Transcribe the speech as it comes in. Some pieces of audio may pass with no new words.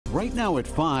Right now at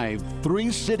 5,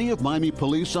 3 City of Miami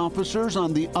police officers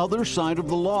on the other side of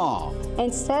the law.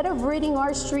 Instead of ridding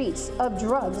our streets of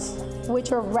drugs,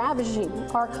 which are ravaging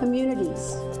our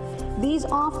communities, these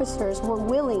officers were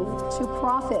willing to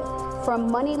profit from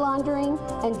money laundering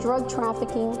and drug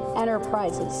trafficking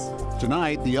enterprises.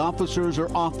 Tonight, the officers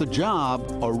are off the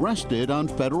job, arrested on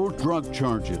federal drug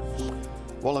charges.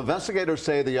 Well, investigators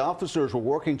say the officers were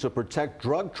working to protect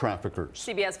drug traffickers.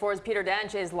 CBS 4's Peter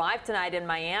Dench is live tonight in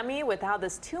Miami with how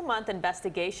this 2-month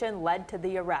investigation led to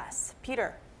the arrests.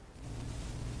 Peter.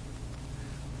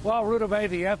 Well, Rudabeh,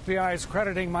 the FBI is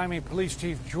crediting Miami Police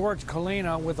Chief George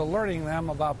Colina with alerting them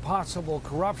about possible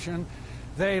corruption.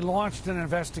 They launched an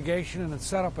investigation and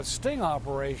set up a sting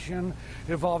operation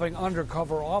involving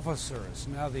undercover officers.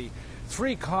 Now, the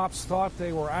 3 cops thought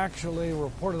they were actually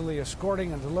reportedly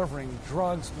escorting and delivering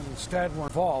drugs, but instead were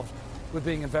involved with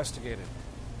being investigated.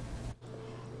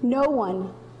 No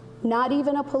one, not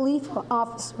even a police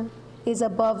officer, is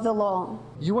above the law.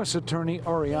 U.S. Attorney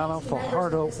Ariana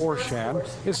Fajardo-Orshan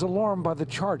is alarmed by the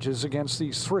charges against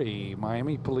these 3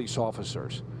 Miami police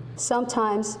officers.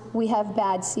 Sometimes we have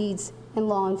bad seeds in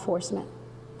law enforcement.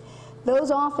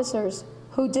 Those officers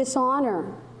who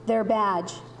dishonor their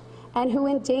badge and who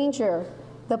endanger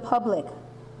the public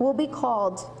will be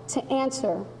called to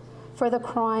answer for the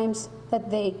crimes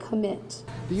that they commit.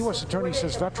 The U.S. Attorney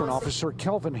says veteran officer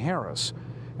Kelvin Harris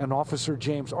and Officer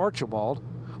James Archibald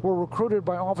were recruited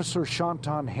by Officer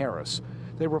Shanton Harris.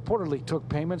 They reportedly took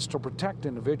payments to protect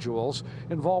individuals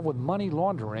involved with money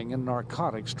laundering and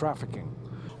narcotics trafficking.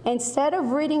 Instead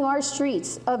of ridding our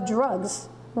streets of drugs,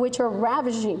 which are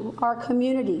ravaging our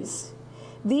communities,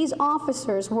 these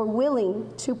officers were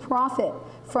willing to profit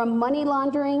from money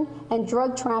laundering and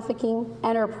drug trafficking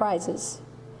enterprises.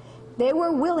 They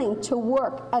were willing to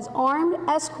work as armed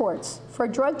escorts for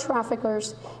drug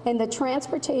traffickers in the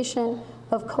transportation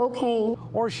of cocaine.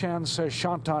 Orshan says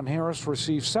Shanton Harris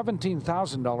received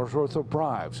 $17,000 worth of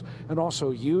bribes and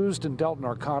also used and dealt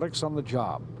narcotics on the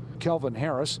job. Kelvin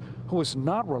Harris, who is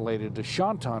not related to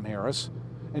Shanton Harris,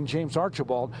 and James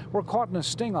Archibald were caught in a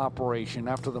sting operation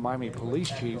after the Miami police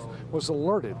chief was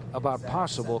alerted about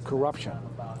possible corruption.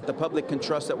 The public can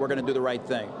trust that we're going to do the right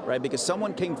thing, right? Because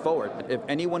someone came forward. If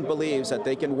anyone believes that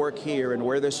they can work here and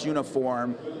wear this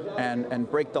uniform and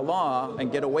break the law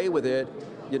and get away with it,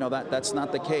 you know, that's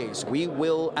not the case. We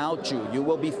will out you. You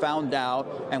will be found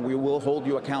out, and we will hold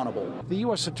you accountable. The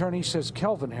U.S. Attorney says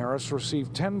Kelvin Harris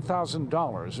received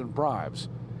 $10,000 in bribes,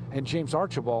 and James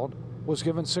Archibald was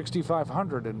given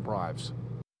 $6,500 in bribes.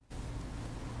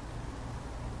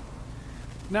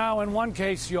 Now, in one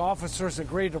case, the officers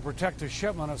agreed to protect a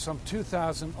shipment of some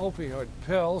 2,000 opioid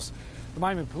pills. The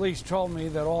Miami police told me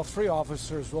that all 3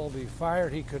 officers will be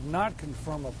fired. He could not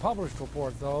confirm a published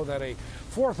report, though, that a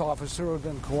 4th officer who had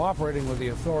been cooperating with the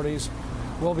authorities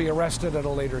will be arrested at a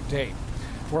later date.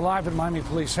 We're live at Miami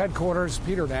Police Headquarters.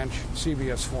 Peter Dench,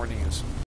 CBS 4 News.